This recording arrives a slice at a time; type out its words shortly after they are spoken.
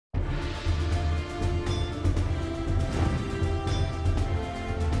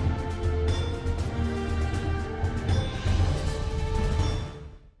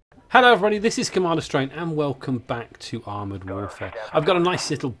Hello everybody, this is Commander Strain and welcome back to Armoured Warfare. I've got a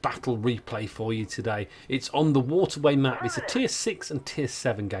nice little battle replay for you today. It's on the Waterway Map. It's a Tier 6 and Tier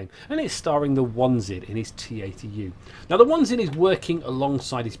 7 game and it's starring TheWanzid in his T-80U. Now TheWanzid is working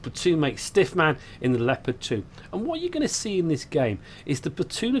alongside his platoon mate Stiffman in the Leopard 2, and what you're going to see in this game is the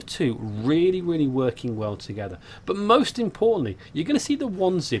platoon of two really working well together. But most importantly, you're going to see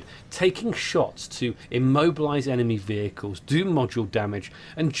TheWanzid taking shots to immobilise enemy vehicles, do module damage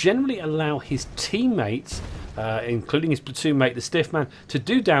and generally allow his teammates, including his platoon mate the Stiffman, to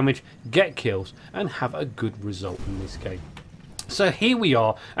do damage, get kills and have a good result in this game. So here we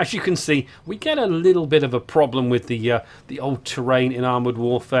are. As you can see, we get a little bit of a problem with the old terrain in Armoured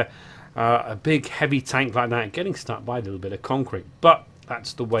Warfare. A big heavy tank like that getting stuck by a little bit of concrete, but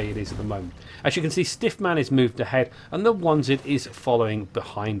that's the way it is at the moment. As you can see, Stiffman is moved ahead and TheWanzid is following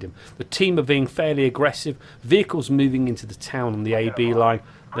behind him. The team are being fairly aggressive, vehicles moving into the town on the AB line.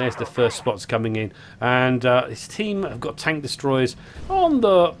 There's the first spots coming in, and his team have got tank destroyers on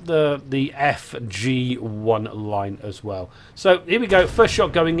the FG1 line as well. So here we go, first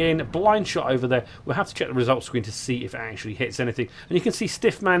shot going in, blind shot over there. We'll have to check the results screen to see if it actually hits anything. And you can see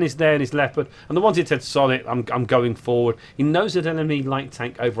Stiffman is there in his Leopard, and TheWanzid said, solid, I'm going forward. He knows that enemy light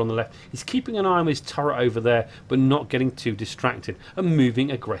tank over on the left. He's keeping an eye on his turret over there, but not getting too distracted and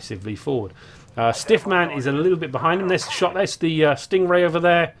moving aggressively forward. Stiffman is a little bit behind him. There's the shot. There's the Stingray over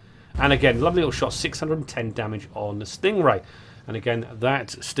there. And again, lovely little shot. 610 damage on the Stingray. And again, that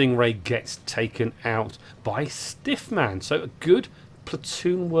Stingray gets taken out by Stiffman. So a good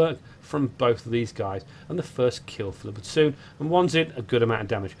platoon work from both of these guys. And the first kill for the platoon. And TheWanzid, a good amount of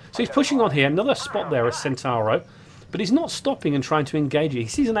damage. So he's pushing on here. Another spot there, a Centauro. But he's not stopping and trying to engage it. He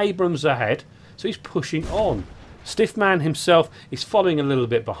sees an Abrams ahead. So he's pushing on. Stiffman himself is following a little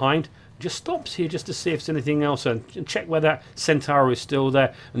bit behind. Just stops here just to see if there's anything else and check whether that Centauro is still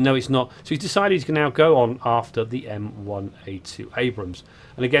there, and no, it's not. So he's decided he's going to now go on after the M1A2 Abrams.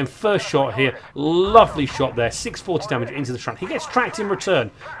 And again, first shot here, lovely shot there, 640 damage into the track. He gets tracked in return,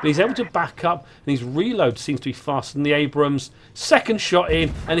 but he's able to back up, and his reload seems to be faster than the Abrams. Second shot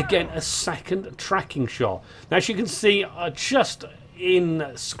in, and again a second tracking shot. Now as you can see, just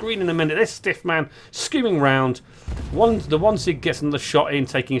in screen in a minute, this Stiffman screaming round. TheWanzid gets another shot in,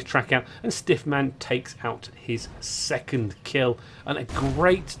 taking his track out, and Stiffman takes out his second kill. And a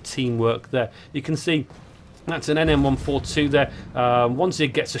great teamwork there. You can see that's an NM142 there.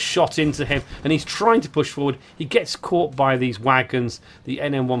 TheWanzid gets a shot into him and he's trying to push forward. He gets caught by these wagons. The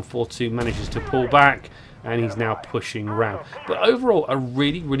NM142 manages to pull back and he's now pushing around. But overall, a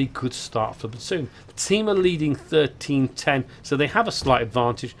really good start for the platoon. The team are leading 13-10, so they have a slight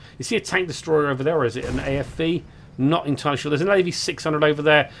advantage. You see a tank destroyer over there, or is it an AFV? Not entirely sure. There's an AV 600 over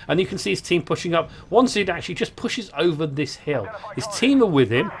there, and you can see his team pushing up. TheWanzid actually just pushes over this hill. His team are with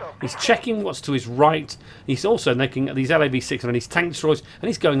him. He's checking what's to his right. He's also making these LAV 600, these tank destroyers, and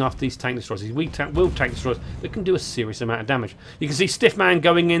he's going after these tank destroyers, these wheel tank destroyers that can do a serious amount of damage. You can see Stiffman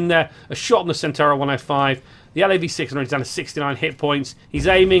going in there, a shot on the Centauro 105. The LAV 600 is down to 69 hit points. He's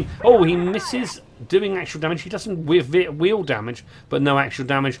aiming. Oh, he misses doing actual damage. He doesn't wheel damage, but no actual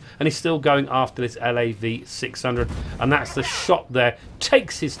damage. And he's still going after this LAV 600. And that's the shot there.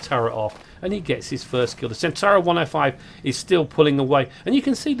 Takes his turret off. And he gets his first kill. The Centauro 105 is still pulling away. And you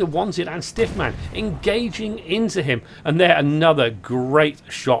can see TheWanzid and Stiffman engaging into him. And there, another great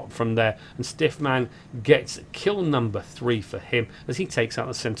shot from there. And Stiffman gets kill number 3 for him as he takes out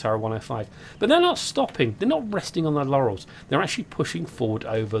the Centauro 105. But they're not stopping. They're not resting on their laurels. They're actually pushing forward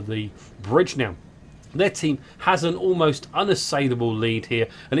over the bridge now. Their team has an almost unassailable lead here,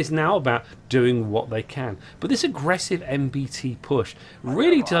 and it's now about doing what they can. But this aggressive MBT push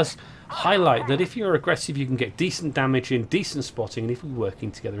really does highlight that if you're aggressive, you can get decent damage in, decent spotting, and if we're working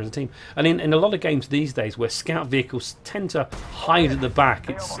together as a team. And in a lot of games these days where scout vehicles tend to hide at the back,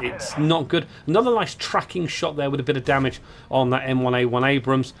 it's not good. Another nice tracking shot there with a bit of damage on that M1A1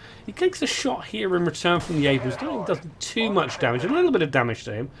 Abrams. He takes a shot here in return from the Abrams. Doesn't too much damage, a little bit of damage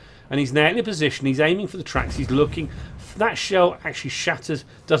to him. And he's now in a position, he's aiming for the tracks, he's looking. That shell actually shatters,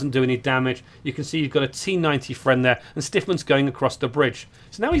 doesn't do any damage. You can see you've got a T-90 friend there, and Stiffman's going across the bridge.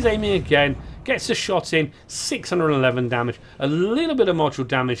 So now he's aiming again, gets a shot in, 611 damage. A little bit of module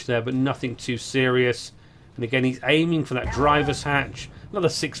damage there, but nothing too serious. And again, he's aiming for that driver's hatch. Another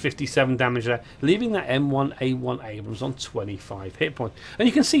 657 damage there, leaving that M1A1 Abrams on 25 hit points. And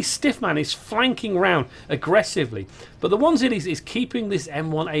you can see Stiffman is flanking round aggressively. But TheWanzid is keeping this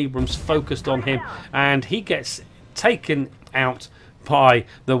M1 Abrams focused on him, and he gets taken out by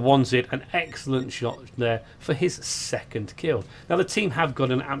TheWanzid. An excellent shot there for his second kill. Now the team have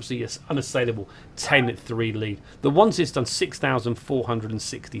got an absolutely unassailable 10-3 lead. TheWanzid's done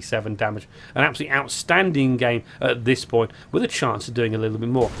 6,467 damage. An absolutely outstanding game at this point, with a chance of doing a little bit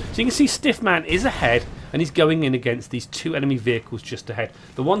more. So you can see Stiffman is ahead, and he's going in against these two enemy vehicles just ahead.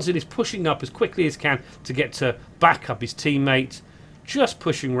 TheWanzid is pushing up as quickly as can to get to back up his teammate. Just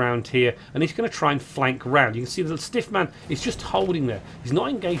pushing around here, and he's going to try and flank round. You can see the Stiffman is just holding there. He's not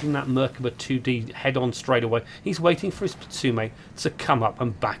engaging that Merkaba 2D head on straight away. He's waiting for his platoon mate to come up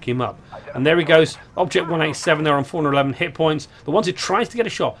and back him up. And there he goes. Object 187 there on 411 hit points. TheWanzid tries to get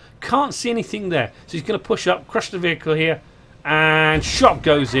a shot. Can't see anything there. So he's going to push up, crush the vehicle here. And shot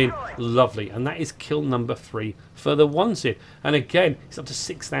goes in. Lovely. And that is kill number 3 for TheWanzid. And again, he's up to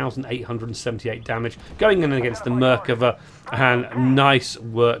 6,878 damage. Going in against the Merkaba. And nice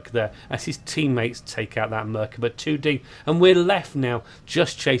work there as his teammates take out that Merkaba 2D. And we're left now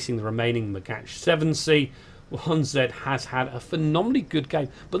just chasing the remaining Magach 7C. TheWanzid has had a phenomenally good game,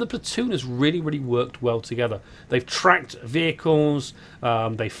 but the platoon has really worked well together. They've tracked vehicles,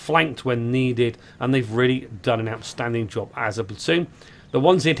 they've flanked when needed, and they've really done an outstanding job as a platoon.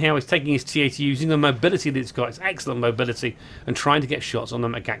 TheWanzid now is taking his T-80U, using the mobility that it's got, its excellent mobility, and trying to get shots on the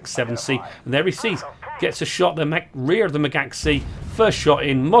Magach 7C. And there he sees, gets a shot, the rear of the Magach C, first shot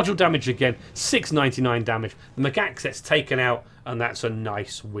in, module damage again, 699 damage. The Magach gets taken out, and that's a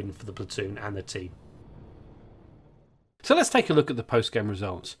nice win for the platoon and the team. So let's take a look at the post-game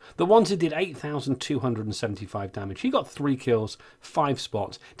results. TheWanzid did 8,275 damage. He got 3 kills, 5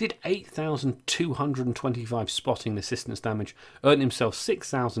 spots, did 8,225 spotting and assistance damage, earned himself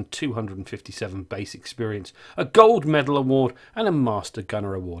 6,257 base experience, a gold medal award and a master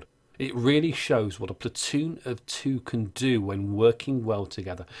gunner award. It really shows what a platoon of 2 can do when working well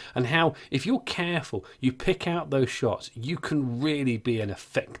together, and how, if you're careful, you pick out those shots, you can really be an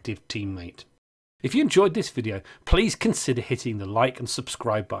effective teammate. If you enjoyed this video, please consider hitting the like and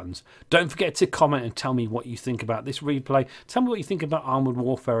subscribe buttons. Don't forget to comment and tell me what you think about this replay. Tell me what you think about Armoured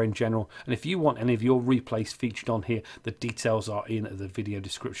Warfare in general. And if you want any of your replays featured on here, the details are in the video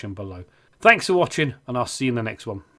description below. Thanks for watching, and I'll see you in the next one.